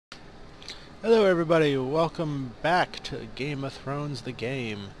Hello everybody, welcome back to Game of Thrones the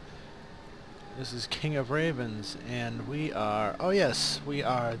game. This is King of Ravens, and we are, oh yes, we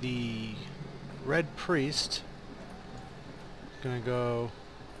are the Red Priest. Gonna go,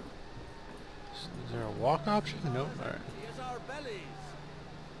 is there a walk option? Nope, alright. Here's our bellies.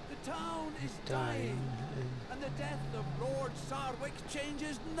 The town is Dying, and the death of Lord Sarwick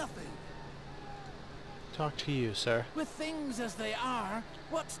changes nothing. talk to you, sir. With things as they are,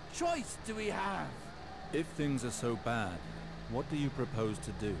 what choice do we have? If things are so bad, what do you propose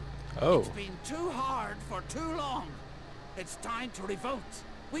to do? Oh, It's been too hard for too long. It's time to revolt.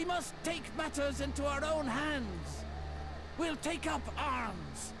 We must take matters into our own hands. We'll take up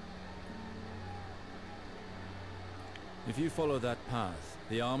arms. If you follow that path,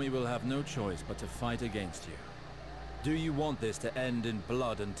 the army will have no choice but to fight against you. Do you want this to end in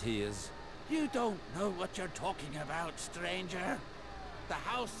blood and tears? You don't know what you're talking about, stranger. The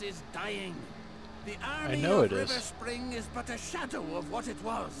house is dying. The army know of it is. Riverspring is but a shadow of what it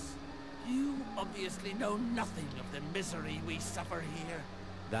was. You obviously know nothing of the misery we suffer here.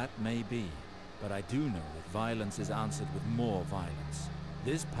 That may be, but I do know that violence is answered with more violence.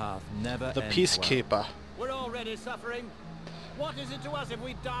 This path never the ends Peacekeeper. well. We're already suffering. What is it to us if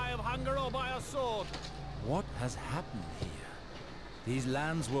we die of hunger or by a sword? What has happened here? These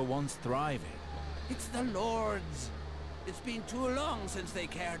lands were once thriving. It's the lords. It's been too long since they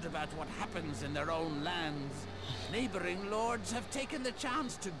cared about what happens in their own lands. Neighboring lords have taken the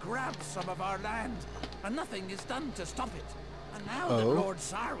chance to grab some of our land, and nothing is done to stop it. And now that Oh. Lord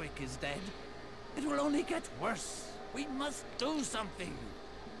Sarwick is dead, it will only get worse. We must do something.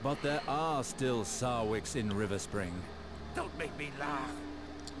 But there are still Sarwicks in Riverspring. Don't make me laugh.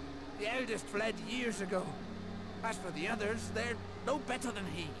 The eldest fled years ago. As for the others, they're no better than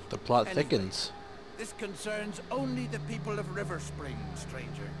he. The plot Anyway, thickens. This concerns only the people of Riverspring,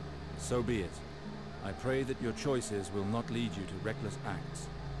 stranger. So be it. I pray that your choices will not lead you to reckless acts.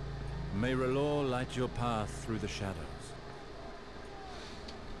 May R'hllor light your path through the shadows.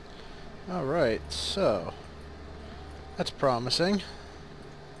 Alright, so that's promising.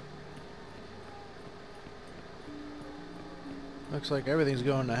 Looks like everything's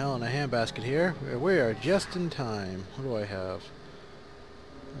going to hell in a handbasket here. We are just in time. What do I have?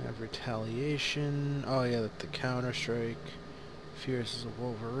 I have retaliation. Oh yeah, the counter strike. Fierce as a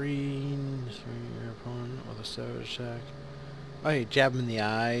Wolverine. Swing your opponent with a savage attack. Oh yeah, jab him in the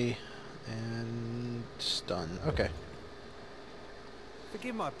eye. And stun. Okay.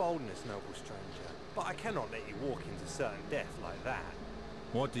 Forgive my boldness, noble stranger, but I cannot let you walk into certain death like that.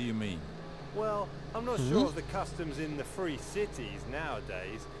 What do you mean? Well, I'm not sure of the customs in the free cities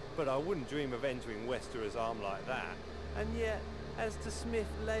nowadays, but I wouldn't dream of entering Westerer's arm like that. And yet, as the smith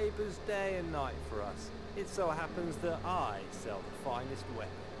labours day and night for us, it so happens that I sell the finest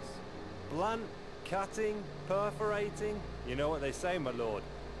weapons. Blunt, cutting, perforating, you know what they say, my lord.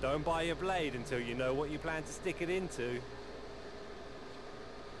 Don't buy your blade until you know what you plan to stick it into.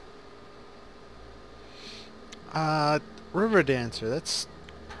 River Dancer, that's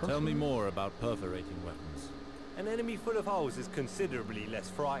Tell me more about perforating weapons. An enemy full of holes is considerably less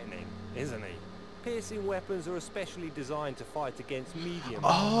frightening, isn't he? Piercing weapons are especially designed to fight against medium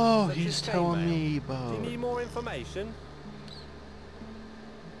Oh, such he's as telling chainmail. me Do about... you need more information?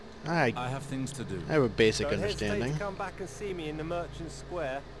 I I have things to do. have a basic Don't hesitate understanding. to come back and see me in the Merchant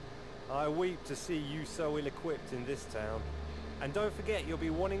Square. I weep to see you so ill-equipped in this town. And don't forget you'll be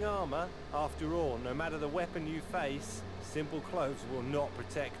wanting armor. After all, no matter the weapon you face, simple clothes will not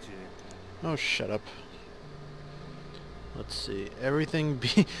protect you. Oh, shut up. Let's see. Everything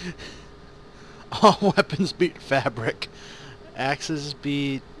beat... All weapons beat fabric. Axes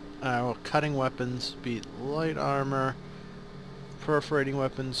beat... well, cutting weapons beat light armor. Perforating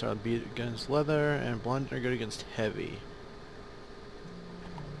weapons are beat against leather, and blunt are good against heavy.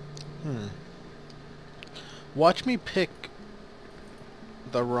 Watch me pick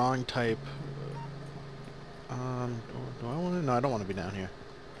the wrong type. Do I want to? No, I don't want to be down here.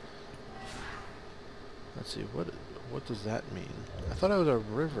 Let's see, what does that mean? I thought I was a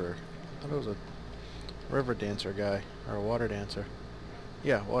river. I thought I was a river dancer guy, or a water dancer.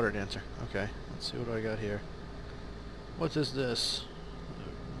 Yeah, water dancer. Okay, let's see, what do I got here? What is this?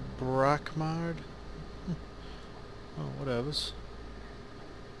 Brockmard? Oh, whatevers.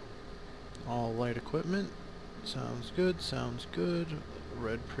 All light equipment. Sounds good, sounds good.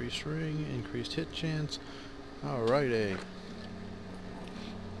 Red priest ring, increased hit chance. Alrighty.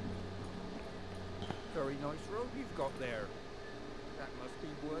 Very nice robe you've got there. That must be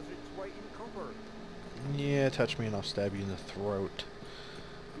worth its weight in copper. Yeah, touch me and I'll stab you in the throat.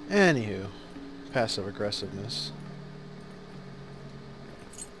 Anywho, passive aggressiveness.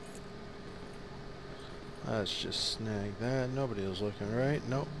 Let's just snag that. Nobody was looking, right?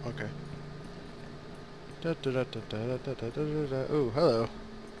 Nope. Okay. Oh, hello.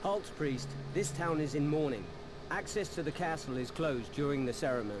 Halt, priest. This town is in mourning. Access to the castle is closed during the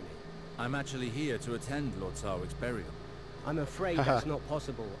ceremony. I'm actually here to attend Lord Sarwick's burial. I'm afraid that's not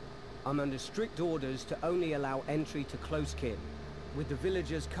possible. I'm under strict orders to only allow entry to close kin. With the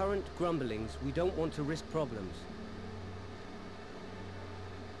villagers' current grumblings, we don't want to risk problems.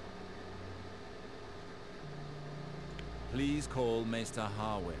 Please call Maester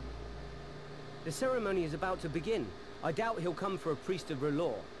Harwin. The ceremony is about to begin. I doubt he'll come for a priest of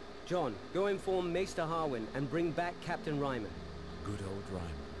R'hllor. John, go inform Maester Harwin and bring back Captain Ryman. Good old Ryman,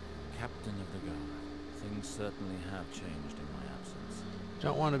 Captain of the Guard. Things certainly have changed in my absence.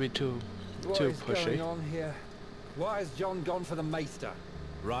 Don't want to be too What pushy. is going on here? Why has John gone for the Maester?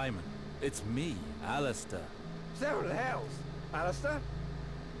 Ryman, it's me, Alistair. Several hells. Alistair?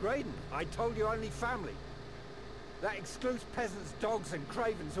 Graydon, I told you only family. That excludes peasants, dogs and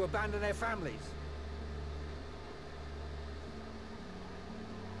cravens who abandon their families.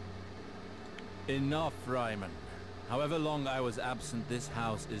 Enough, Ryman. However long I was absent, this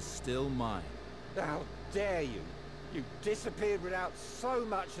house is still mine. How dare you? You disappeared without so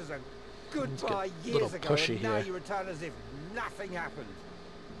much as a goodbye Let's get a years little ago, pushy and now here. you return as if nothing happened.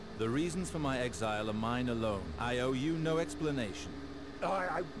 The reasons for my exile are mine alone. I owe you no explanation.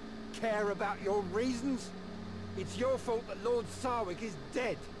 I care about your reasons? It's your fault that Lord Sarwick is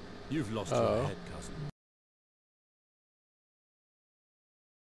dead. You've lost Uh-oh. your head, cousin.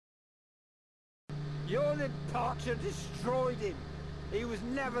 Your departure destroyed him. He was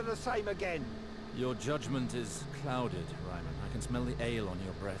never the same again. Your judgment is clouded, Ryman. I can smell the ale on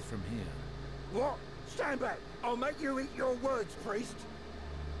your breath from here. What? Stand back. I'll make you eat your words, priest.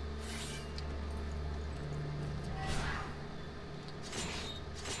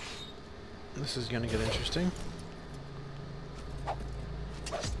 This is gonna get interesting.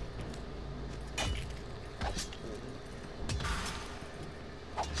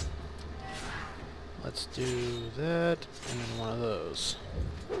 Let's do that, and then one of those.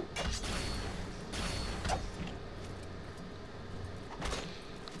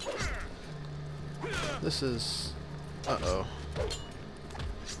 This is... uh-oh.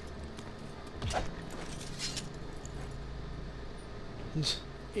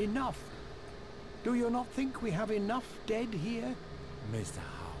 Enough. Do you not think we have enough dead here? Mr.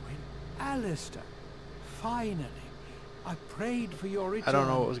 Harwin? Alistair, finally. I prayed for your return. I don't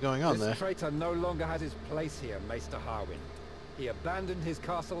know what was going on This there. traitor no longer has his place here, Maester Harwin. He abandoned his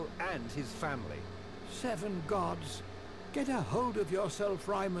castle and his family. 7 gods. Get a hold of yourself,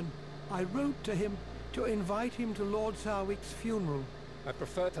 Ryman. I wrote to him to invite him to Lord Sarwick's funeral. I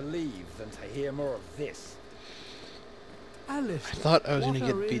prefer to leave than to hear more of this. Alistair, I thought I was what gonna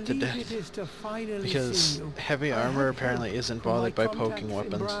a get beat to relief death. it is to finally Because see you. heavy I armor had apparently help isn't from my bothered by poking contacts in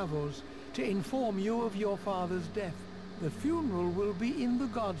weapons. Bravos to inform you of your father's death. The funeral will be in the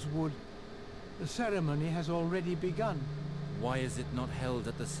Godswood. The ceremony has already begun. Why is it not held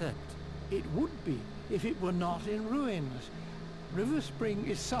at the Sept? It would be if it were not in ruins. Riverspring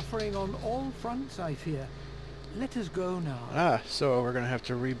is suffering on all fronts, I fear. Let us go now. Ah, so we're gonna have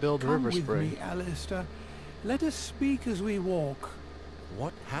to rebuild Come with Riverspring. me, Alistair. Let us speak as we walk.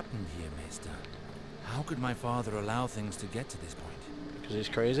 What happened here, Maester? How could my father allow things to get to this point? Because he's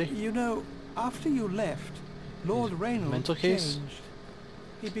crazy? You know, after you left, Lord Reynolds mental case? changed.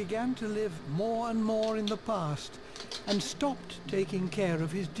 He began to live more and more in the past and stopped taking care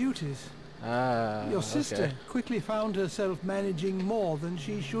of his duties. Ah, Your sister okay. quickly found herself managing more than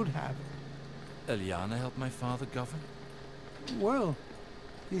she should have. Eliana helped my father govern? Well,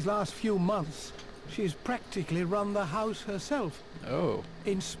 these last few months, she's practically run the house herself. Oh.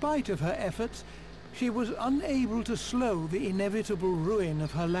 In spite of her efforts, she was unable to slow the inevitable ruin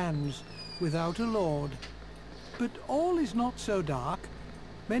of her lands without a lord. But all is not so dark.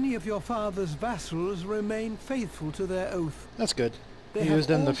 Many of your father's vassals remain faithful to their oath. That's good. They Use have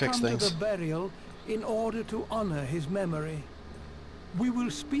them all to fix come things. to the burial in order to honor his memory. We will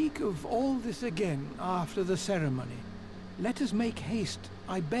speak of all this again after the ceremony. Let us make haste,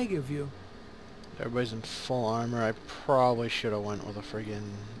 I beg of you. Everybody's in full armor. I probably should have went with a friggin'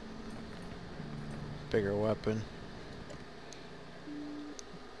 bigger weapon.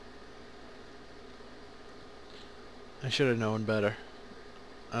 I should have known better.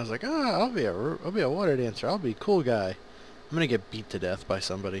 I was like, ah, I'll be a water dancer. I'll be a cool guy. I'm gonna get beat to death by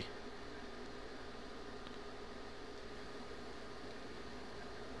somebody.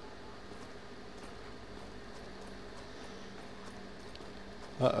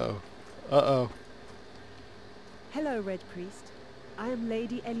 Uh-oh. Uh-oh. Hello, Red Priest. I am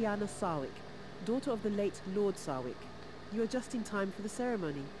Lady Eliana Sarwick. daughter of the late Lord Sarwick. You are just in time for the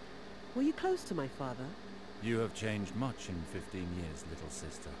ceremony. Were you close to my father? You have changed much in 15 years, little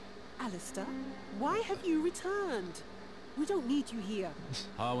sister. Alistair, why have you returned? We don't need you here.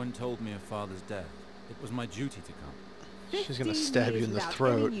 Harwin told me of father's death. It was my duty to come. She's gonna stab you in the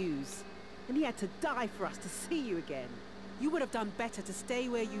throat. Any news. And he had to die for us to see you again. You would have done better to stay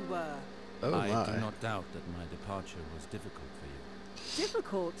where you were. Oh I my. do not doubt that my departure was difficult for you.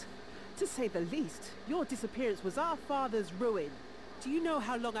 Difficult? To say the least. Your disappearance was our father's ruin. Do you know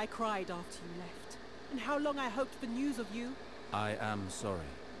how long I cried after you left? And how long I hoped for news of you? I am sorry.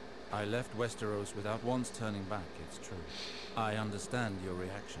 I left Westeros without once turning back, it's true. I understand your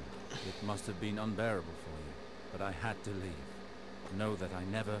reaction. It must have been unbearable for you, but I had to leave. Know that I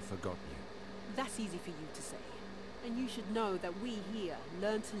never forgot you. That's easy for you to say. And you should know that we here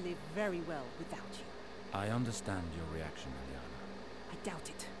learn to live very well without you. I understand your reaction, Lyanna. I doubt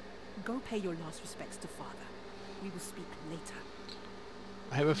it. Go pay your last respects to father. We will speak later.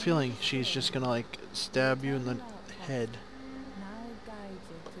 I have a feeling she's just gonna like stab you in the head. Now guide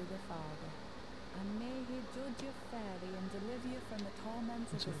you to the Father, and may he judge you fairly and deliver you from the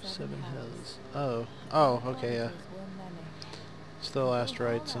torments of the seven hells. Oh, okay, yeah. It's the last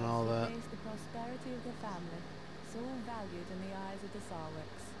rites and all that. The prosperity of the family, so valued in the eyes of the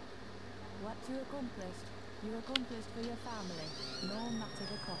Sarwicks. What you accomplished for your family, no matter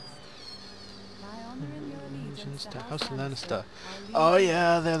the cost. By honoring your allegiance to House Lannister. Oh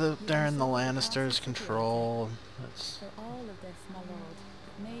yeah, they're in the Lannisters' control. That's. For all of this, my lord,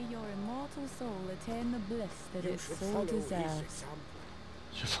 may your immortal soul attain the bliss that its soul deserves.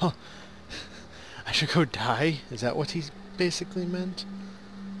 I should go die? Is that what he basically meant?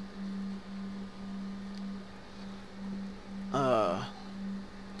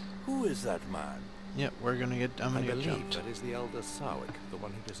 Who is that man? Yep, I'm gonna get believe jumped. that is the elder Sarwick, the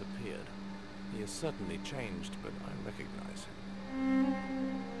one who disappeared. He has certainly changed, but I recognize him.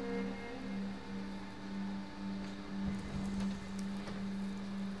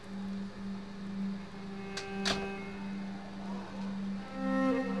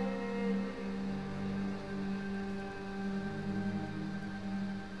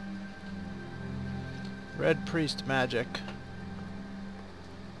 Red Priest magic.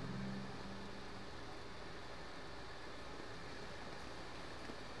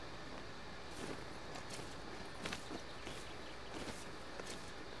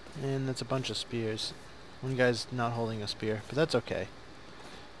 And that's a bunch of spears. One guy's not holding a spear, but that's okay.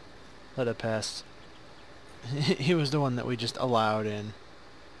 Let it pass. He was the one that we just allowed in.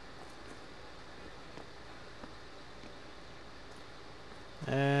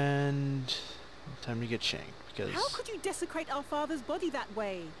 And time to get shanked, because... How could you desecrate our father's body that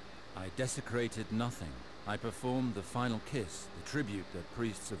way? I desecrated nothing. I performed the final kiss, the tribute that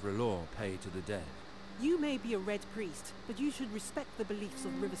priests of R'hllor pay to the dead. You may be a red priest, but you should respect the beliefs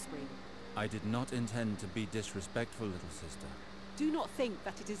of Riverspring. I did not intend to be disrespectful, little sister. Do not think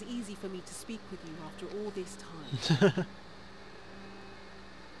that it is easy for me to speak with you after all this time.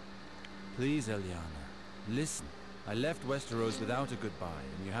 Please, Lyanna, listen. I left Westeros without a goodbye,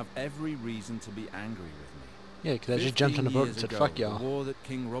 and you have every reason to be angry with me. Yeah, because I just jumped on the boat and said, fuck y'all. The war that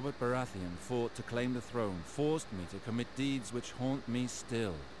King Robert Baratheon fought to claim the throne forced me to commit deeds which haunt me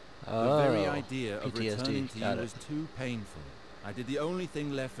still. Oh, the very idea of PTSD. returning to you was too painful. I did the only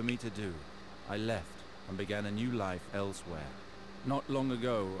thing left for me to do. I left and began a new life elsewhere. Not long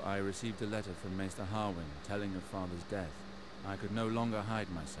ago, I received a letter from Maester Harwin telling of father's death. I could no longer hide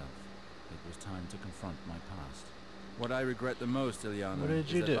myself. It was time to confront my past. What I regret the most, Lyanna,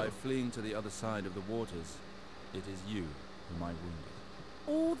 is that by fleeing to the other side of the waters, it is you whom I wounded.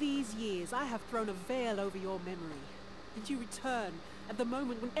 All these years, I have thrown a veil over your memory. And you return at the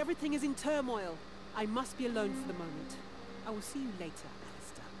moment when everything is in turmoil. I must be alone for the moment. I will see you later,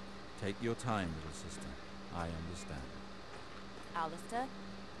 Alistair. Take your time, little sister. I understand. Alistair,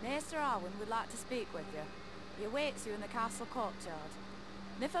 Maester Harwin would like to speak with you. He awaits you in the castle courtyard.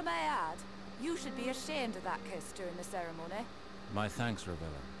 And if I may add, you should be ashamed of that kiss during the ceremony. My thanks,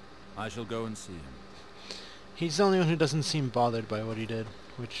 Ravella. I shall go and see him. He's the only one who doesn't seem bothered by what he did,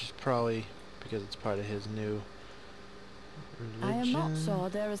 which is probably because it's part of his new religion. I am not sure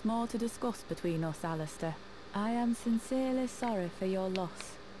there is more to discuss between us, Alistair. I am sincerely sorry for your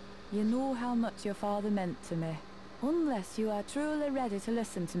loss. You know how much your father meant to me. Unless you are truly ready to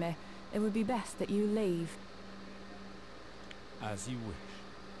listen to me, it would be best that you leave. As you wish.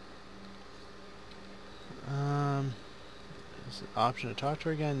 Is it an option to talk to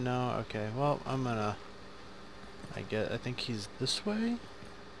her again? No? Okay, well, I'm gonna... I think he's this way?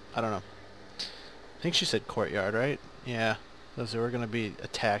 I don't know. I think she said courtyard, right? Yeah. So we're gonna be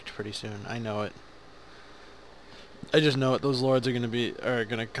attacked pretty soon. I know it. I just know it. Those lords are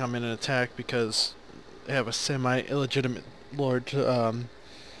gonna come in and attack because they have a semi-illegitimate lord to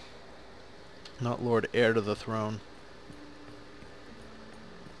not lord, heir to the throne.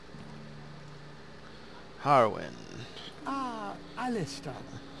 Harwin. Ah, Alistair.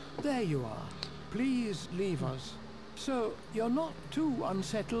 There you are. Please leave us. So, you're not too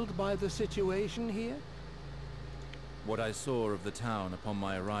unsettled by the situation here? What I saw of the town upon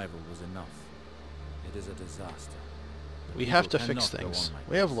my arrival was enough. It is a disaster. We have to fix things.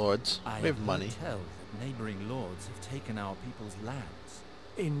 We have lords. We have money. I tell that neighboring lords have taken our people's lands.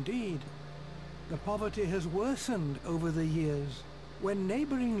 Indeed. The poverty has worsened over the years. When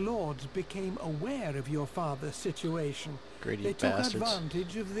neighboring lords became aware of your father's situation, Greedy they took bastards.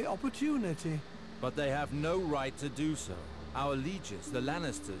 advantage of the opportunity. But they have no right to do so. Our lieges, the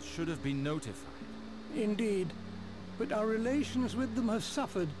Lannisters, should have been notified. Indeed. But our relations with them have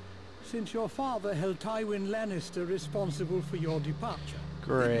suffered since your father held Tywin Lannister responsible for your departure.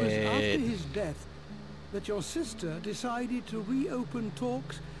 Great. It was after his death that your sister decided to reopen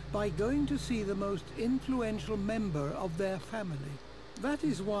talks by going to see the most influential member of their family. That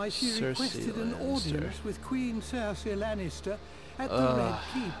is why she Cersei requested an Lannister. audience with Queen Cersei Lannister at the Red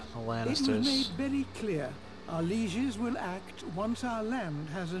Keep. The It was Lannisters. made very clear our lieges will act once our land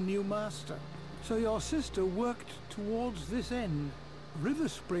has a new master. So your sister worked towards this end.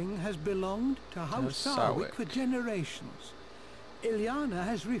 Riverspring has belonged to House Sarwick for generations. Ilyana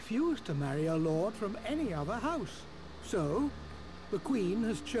has refused to marry a lord from any other house. So, the Queen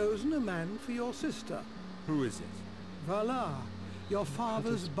has chosen a man for your sister. Who is it? Valar, your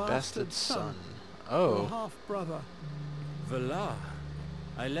father's bastard son. Your Oh. half-brother. Valar.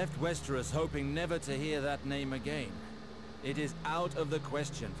 I left Westeros hoping never to hear that name again. It is out of the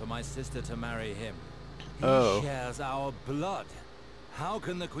question for my sister to marry him. He Oh. shares our blood. How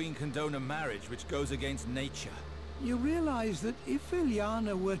can the Queen condone a marriage which goes against nature? You realize that if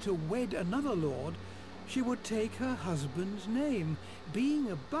Ilyana were to wed another lord, she would take her husband's name.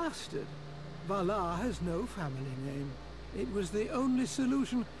 Being a bastard, Valar has no family name. It was the only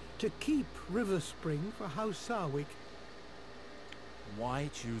solution to keep Riverspring for House Sarwick. Why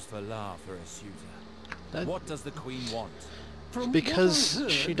choose Valar for a suitor? That- What does the Queen want? From Because what I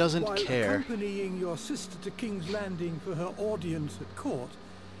heard, she doesn't while care. accompanying your sister to King's Landing for her audience at court,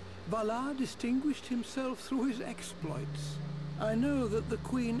 Valar distinguished himself through his exploits. I know that the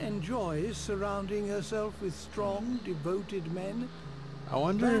Queen enjoys surrounding herself with strong, devoted men. I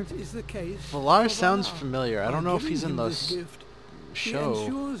wonder. That is the case. Valar for sounds Valar. familiar. I By don't know if giving he's in him the this gift, He show.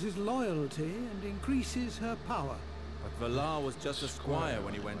 ensures his loyalty and increases her power. But Valar was just a squire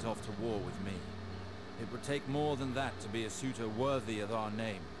when he went off to war with me. It would take more than that to be a suitor worthy of our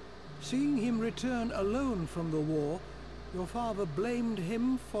name. Seeing him return alone from the war, your father blamed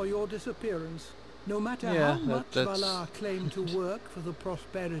him for your disappearance. No matter Yeah, how much that's- Valar claimed to work for the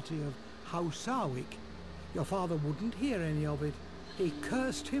prosperity of House Sarwick, your father wouldn't hear any of it. He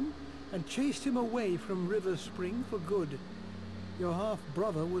cursed him and chased him away from Riverspring for good. Your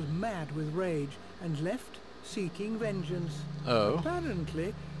half-brother was mad with rage and left seeking vengeance. Oh.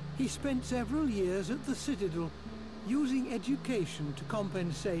 Apparently, he spent several years at the Citadel, using education to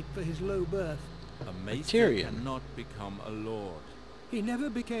compensate for his low birth. A maester Tyrion. cannot become a lord. He never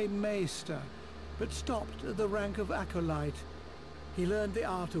became maester, but stopped at the rank of acolyte. He learned the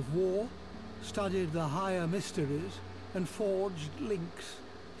art of war, studied the higher mysteries, and forged links.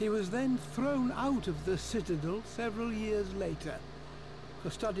 He was then thrown out of the Citadel several years later for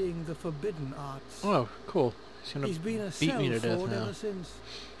studying the forbidden arts. Oh, cool. He's been a beat me to death sellsword now. ever since.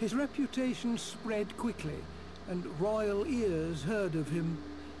 His reputation spread quickly, and royal ears heard of him.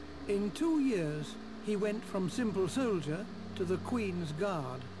 In 2 years, he went from simple soldier to the Queen's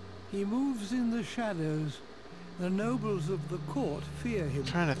Guard. He moves in the shadows. The nobles of the court fear him. I'm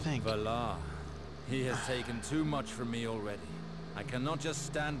trying to think. Valar. He has taken too much from me already. I cannot just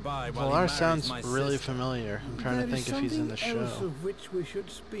stand by while he Valar marries sounds my really sister. familiar. I'm trying to think if he's in the There is something else show. of which we should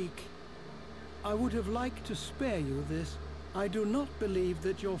speak. I would have liked to spare you this. I do not believe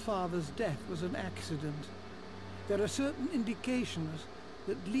that your father's death was an accident. There are certain indications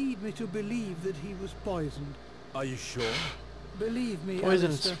that lead me to believe that he was poisoned. Are you sure? Believe me, Poison's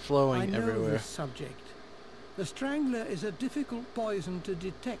Alistair, flowing I know everywhere. this subject. The Strangler is a difficult poison to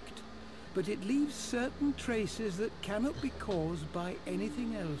detect, but it leaves certain traces that cannot be caused by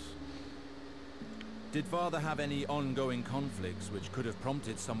anything else. Did father have any ongoing conflicts which could have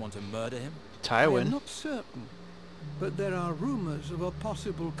prompted someone to murder him? I am Tywin. not certain, but there are rumors of a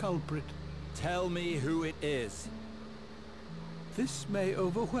possible culprit. Tell me who it is. This may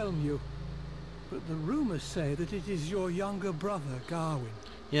overwhelm you. but the rumors say that it is your younger brother, Gawain.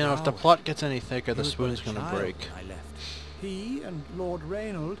 You know, if the plot gets any thicker, the spoon's gonna break. I left. He and Lord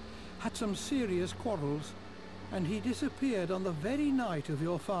Reynold had some serious quarrels, and he disappeared on the very night of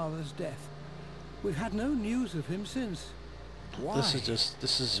your father's death. We've had no news of him since. Why?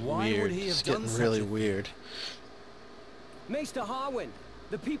 This is Why weird. would he have It's done getting such really a weird. Maester Harwin,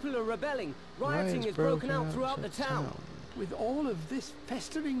 the people are rebelling. Rioting Riots has broken out throughout the outside town. With all of this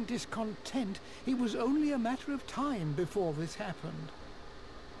festering discontent, it was only a matter of time before this happened.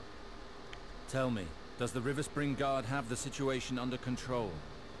 Tell me, does the Riverspring Guard have the situation under control?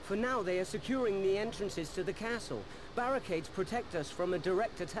 For now, they are securing the entrances to the castle. Barricades protect us from a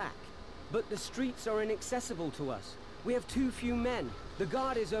direct attack. But the streets are inaccessible to us. We have too few men. The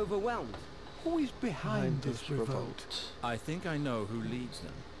guard is overwhelmed. Who is behind this revolt? I think I know who leads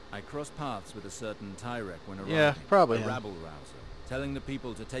them. I crossed paths with a certain Tyrek when arriving. Yeah, probably a him. rabble-rouser, telling the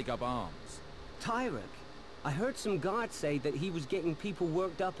people to take up arms. Tyrek? I heard some guards say that he was getting people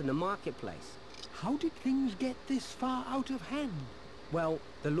worked up in the marketplace. How did things get this far out of hand? Well,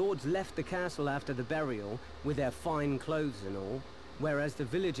 the lords left the castle after the burial, with their fine clothes and all, whereas the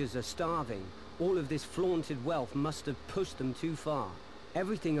villagers are starving. All of this flaunted wealth must have pushed them too far.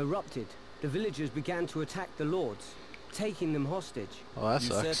 Everything erupted. The villagers began to attack the lords, taking them hostage. Well, that You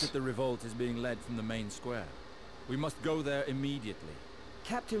sucks. said that the revolt is being led from the main square. We must go there immediately.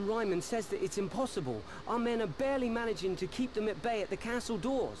 Captain Ryman says that it's impossible. Our men are barely managing to keep them at bay at the castle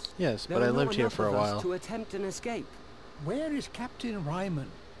doors. Yes, There but I are not lived here enough for a of us while. to attempt an escape. Where is Captain Ryman?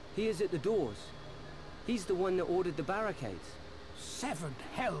 He is at the doors. He's the one that ordered the barricades. 7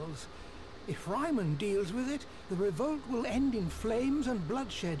 hells! If Ryman deals with it, the revolt will end in flames and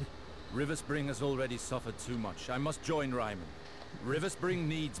bloodshed. Riverspring has already suffered too much. I must join Ryman. Riverspring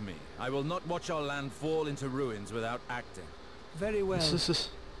needs me. I will not watch our land fall into ruins without acting. Very well, This is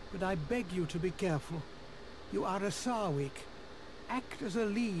but I beg you to be careful. You are a Sarwick. Act as a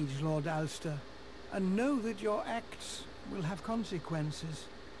liege, Lord Alster, and know that your acts will have consequences.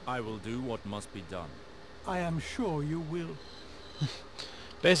 I will do what must be done. I am sure you will.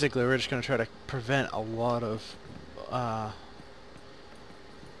 basically we're just gonna try to prevent a lot of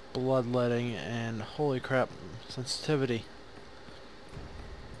bloodletting and holy crap, sensitivity.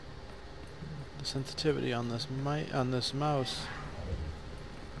 The sensitivity on this mouse.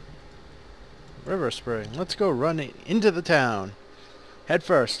 Riverspring. Let's go running into the town. Head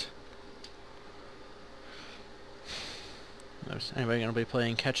first. Is anybody gonna be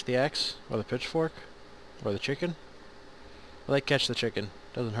playing Catch the Axe or the Pitchfork or the Chicken? I like Catch the Chicken.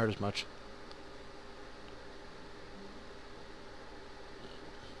 Doesn't hurt as much.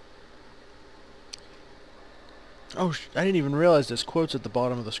 Oh, I didn't even realize there's quotes at the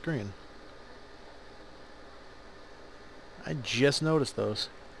bottom of the screen. I just noticed those.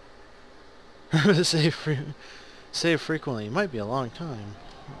 Save frequently. Might be a long time.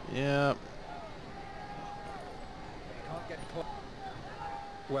 Yeah.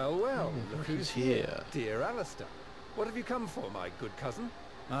 Well, well, Oh, look who's who's here? Dear Alistair. What have you come for, my good cousin?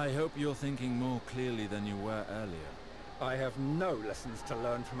 I hope you're thinking more clearly than you were earlier. I have no lessons to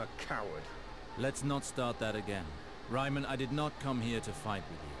learn from a coward. Let's not start that again. Ryman, I did not come here to fight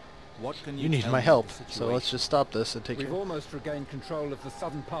with you. What can you You need tell my me of help, the so let's situation? just stop this and take We've your... almost regained control of the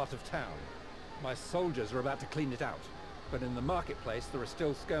southern part of town. My soldiers are about to clean it out. But in the marketplace there are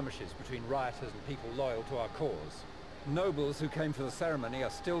still skirmishes between rioters and people loyal to our cause. Nobles who came for the ceremony are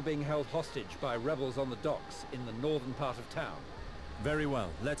still being held hostage by rebels on the docks in the northern part of town. Very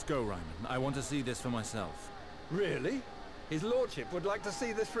well. Let's go, Ryman. I want to see this for myself. Really? His lordship would like to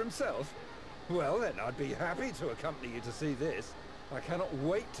see this for himself? Well then, I'd be happy to accompany you to see this. I cannot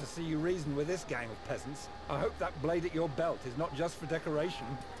wait to see you reason with this gang of peasants. I hope that blade at your belt is not just for decoration.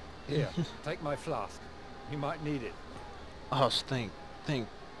 Here, take my flask. You might need it. Oh, think.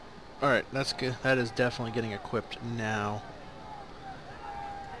 Alright, that's good. That is definitely getting equipped now.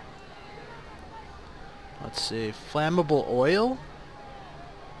 Let's see. Flammable oil?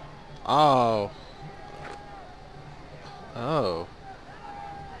 Oh. Oh.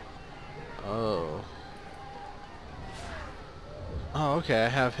 Oh. Oh, okay, I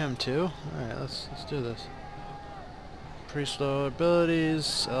have him too. Alright, let's do this. Priest low abilities.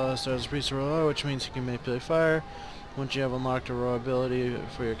 Starts as priest roll, which means you can manipulate fire. Once you have unlocked a raw ability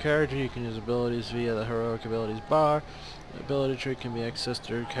for your character, you can use abilities via the heroic abilities bar. The ability tree can be accessed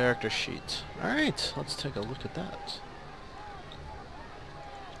through character sheet. Alright, let's take a look at that.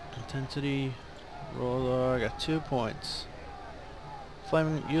 Intensity, roll, I got 2 points.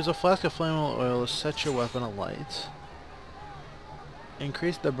 Use a flask of flammable oil to set your weapon alight.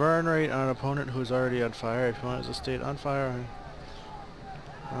 Increase the burn rate on an opponent who is already on fire. If you want to stay on fire,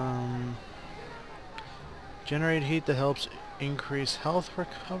 Generate heat that helps increase health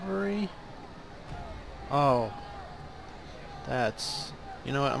recovery. Oh. That's...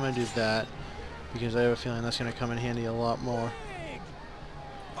 You know what? I'm going to do that. Because I have a feeling that's going to come in handy a lot more.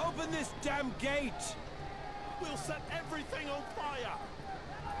 Open this damn gate! We'll set everything on fire!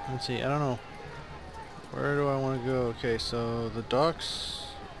 Let's see, I don't know. Where do I want to go? Okay, so the docks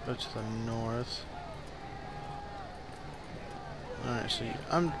go to the north. Alright, so you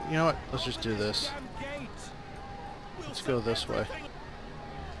know what? Let's just do this. Let's go this way.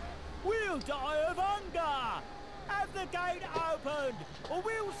 We'll die of hunger! Have the gate opened, or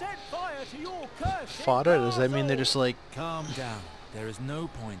we'll set fire to your cursed Fodder? Does that mean they're just like... Calm down. There is no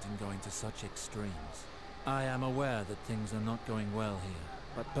point in going to such extremes. I am aware that things are not going well here,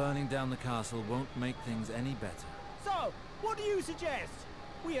 but burning down the castle won't make things any better. So, what do you suggest?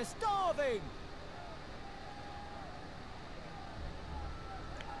 We are starving!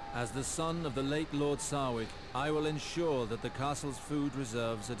 As the son of the late Lord Sarwick, I will ensure that the castle's food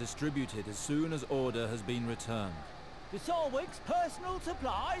reserves are distributed as soon as order has been returned. The Sarwick's personal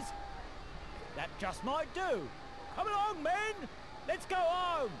supplies? That just might do. Come along, men! Let's go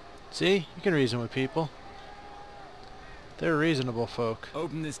home! See? You can reason with people. They're reasonable folk.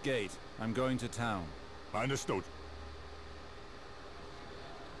 Open this gate. I'm going to town. Understood.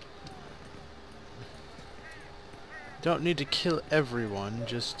 Don't need to kill everyone,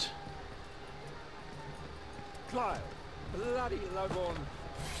 just... Clive, bloody lug on.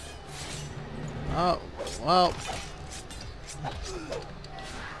 Oh, well...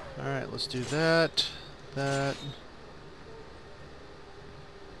 Alright, let's do that. That...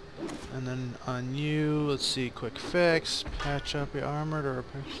 And then on you, let's see, quick fix, patch up your armor to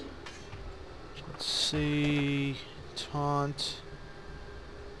repair. Let's see, taunt.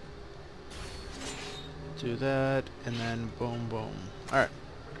 Do that, and then boom, boom. Alright.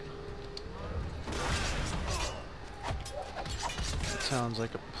 That sounds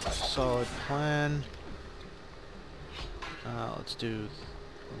like a solid plan. Let's do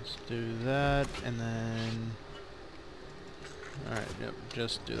that, and then... Alright, yep,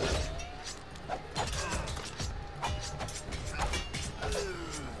 just do that.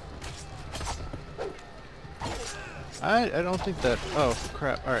 I don't think that... Oh,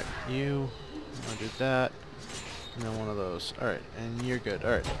 crap. Alright, you... I'll do that. And then one of those. Alright, and you're good.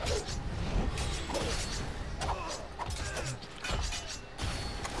 Alright.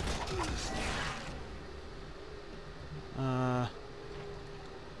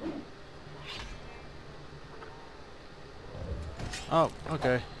 Oh,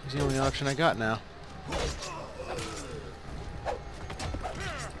 okay. He's the only option I got now.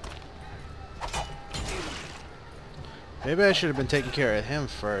 Maybe I should have been taking care of him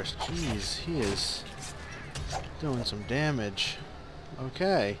first. Jeez, he is doing some damage.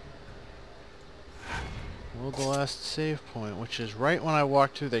 Okay. Well, the last save point, which is right when I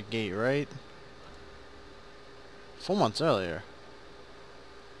walked through the gate, right? 4 months earlier.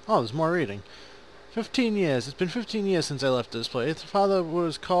 Oh, there's more reading. 15 years. It's been 15 years since I left this place. Father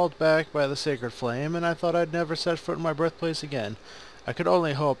was called back by the sacred flame, and I thought I'd never set foot in my birthplace again. I could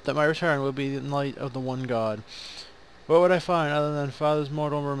only hope that my return would be in light of the one God. What would I find other than Father's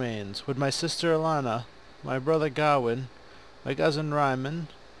mortal remains? Would my sister Alana, my brother Gawain, my cousin Ryman,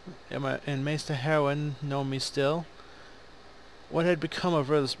 and Maester Harwin know me still? What had become of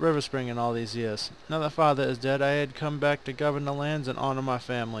Riverspring in all these years? Now that Father is dead, I had come back to govern the lands and honor my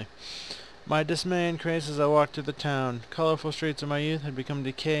family. My dismay increased as I walked through the town. Colorful streets of my youth had become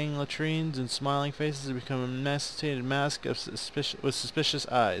decaying latrines, and smiling faces had become emaciated masks with suspicious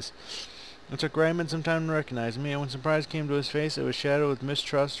eyes. It took Raymond some time to recognize me, and when surprise came to his face, it was shadowed with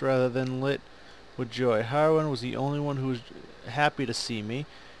mistrust rather than lit with joy. Harwin was the only one who was happy to see me.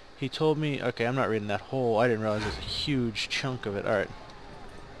 He told me... Okay, I'm not reading that whole... I didn't realize there's a huge chunk of it. Alright.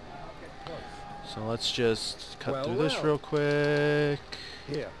 So let's just cut through this real quick.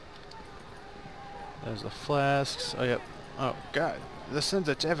 Here. There's the flasks. Oh, yep. Oh, God. The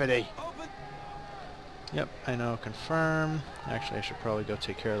sensitivity. Yep, I know. Confirm. Actually, I should probably go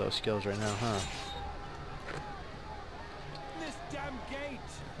take care of those skills right now, huh? This damn gate.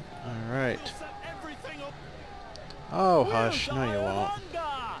 Alright. Oh, hush. No, you won't.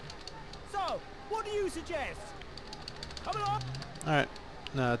 So, what do you suggest? Come along. Alright.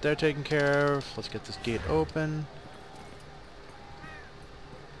 Now that they're taken care of, let's get this gate open.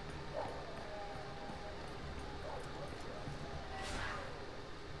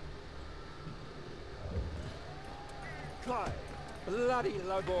 Clive, bloody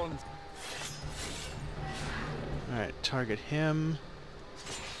lug on. Alright, target him.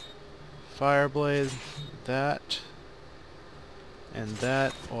 Fireblade. That. And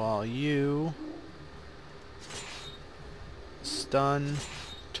that, while you stun,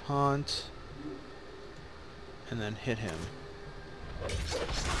 taunt, and then hit him.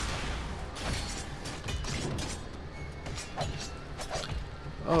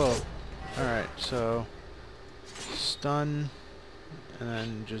 Oh, alright, so stun, and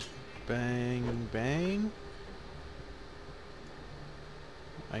then just bang, bang,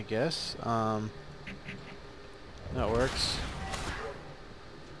 I guess. That works.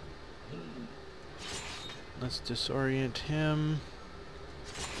 Let's disorient him.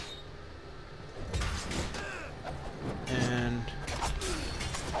 And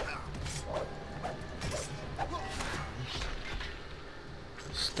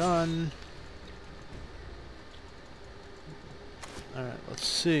stun. Alright, let's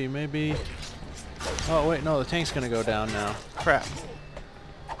see, maybe... Oh wait, no, the tank's gonna go down now. Crap.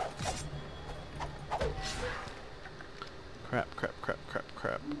 Crap.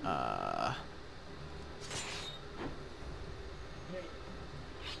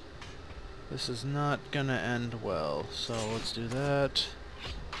 This is not gonna end well, so let's do that.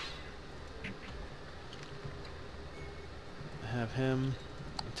 Have him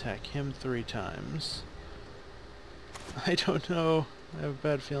attack him 3 times. I don't know. I have a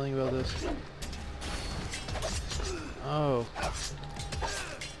bad feeling about this. Oh.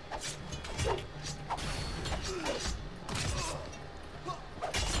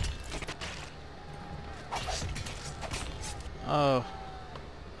 Oh.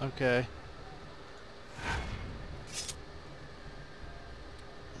 Okay.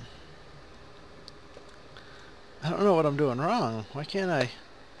 I don't know what I'm doing wrong. Why can't I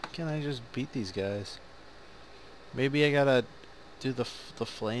just beat these guys? Maybe I gotta do the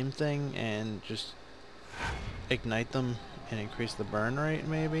flame thing and just ignite them and increase the burn rate,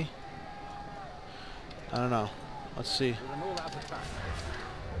 maybe? I don't know. Let's see.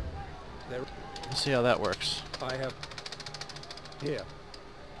 Let's see how that works. I have... Here.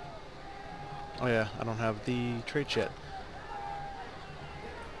 Oh yeah, I don't have the trait yet.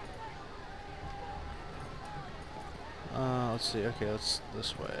 Let's see. Okay, let's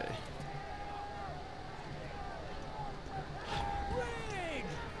this way.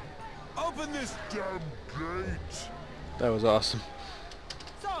 Open this damn gate! That was awesome.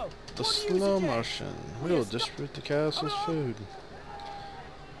 So, The slow motion. We'll distribute the castle's food.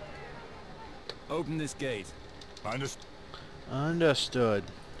 Open this gate. Understood.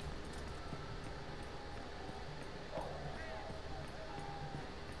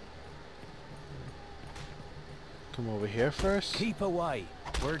 Come over here first. keep away.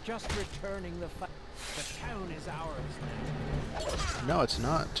 We're just returning the town is ours now. No, it's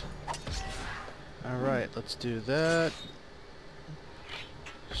not. Alright, let's do that.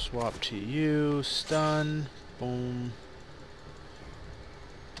 Swap to you. Stun. Boom.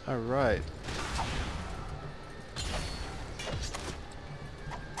 Alright.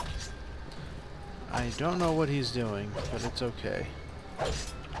 I don't know what he's doing, but it's okay.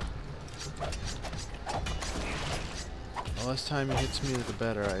 The less time he hits me, the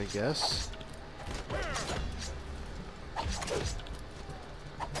better, I guess.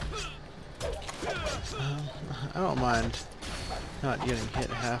 I don't mind not getting hit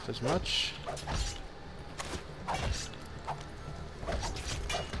half as much.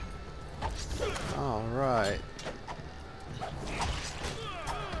 Alright.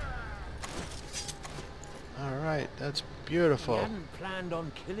 Alright, that's beautiful. We hadn't planned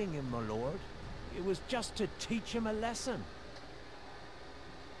on killing him, my lord. It was just to teach him a lesson.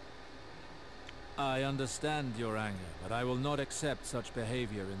 I understand your anger, but I will not accept such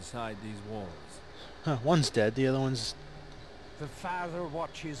behavior inside these walls. Huh, one's dead, the other one's... The Father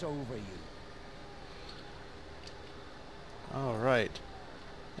watches over you. Alright.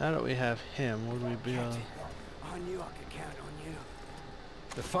 Now that we have him, would we be I knew I could count on you.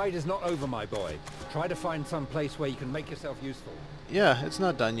 The fight is not over, my boy. Try to find some place where you can make yourself useful. Yeah, it's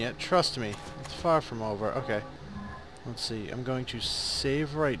not done yet. Trust me. It's far from over. Okay. Let's see. I'm going to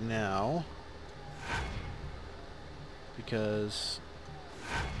save right now. Because...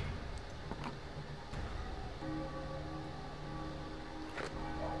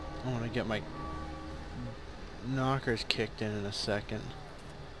 I want to get my knockers kicked in a second.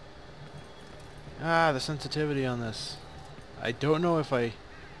 Ah, the sensitivity on this. I don't know if I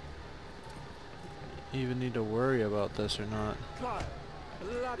even need to worry about this or not.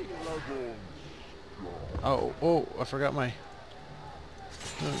 Oh, I forgot my...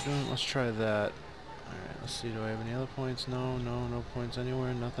 Let's try that. Alright, let's see, do I have any other points? No points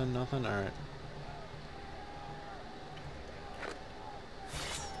anywhere, nothing. Alright.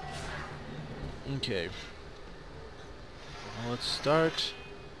 Okay. Well, let's start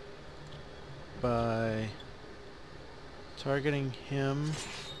by targeting him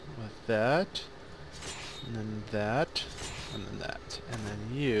with that, and then that, and then that, and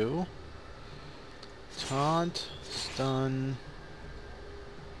then you taunt, stun,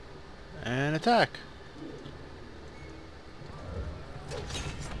 and attack.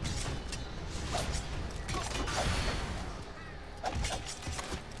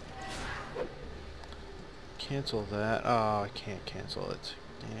 Cancel that. Oh, I can't cancel it.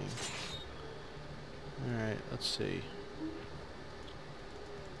 Dang. Alright, let's see.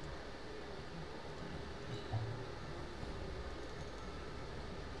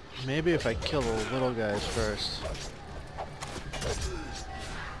 Maybe if I kill the little guys first.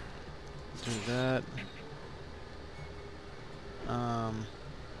 Do that.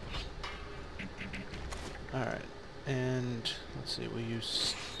 Alright. And let's see, we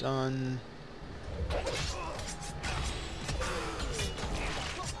use stun.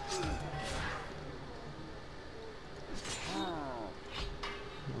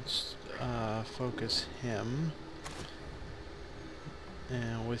 Let's focus him.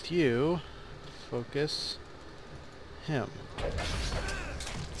 And with you, focus him.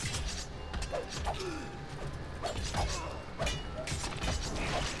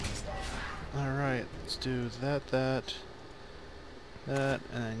 Alright, let's do that, and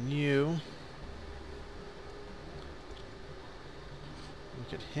then you.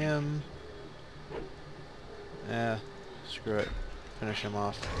 Look at him. Screw it. Finish him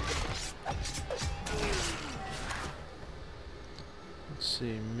off. Let's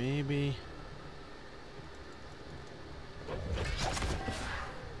see, maybe...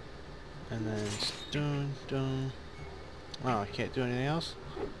 And then stun. Oh, I can't do anything else?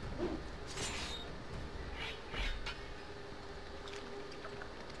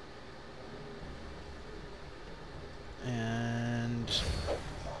 And...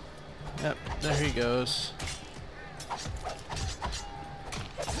 Yep, there he goes.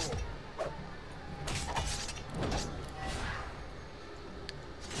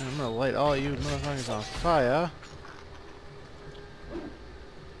 And I'm gonna light all you motherfuckers on fire.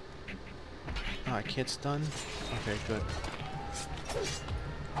 Oh, I can't stun? Okay, good.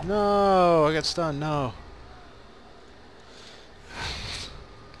 No! I got stunned, no!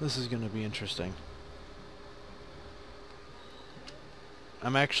 This is gonna be interesting.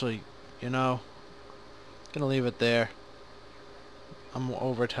 I'm actually, you know, gonna leave it there. I'm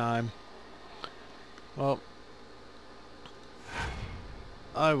over time. Well,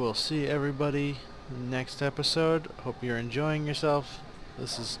 I will see everybody in the next episode. Hope you're enjoying yourself.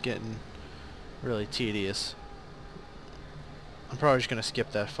 This is getting really tedious. I'm probably just gonna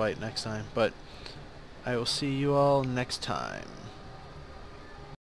skip that fight next time, but I will see you all next time.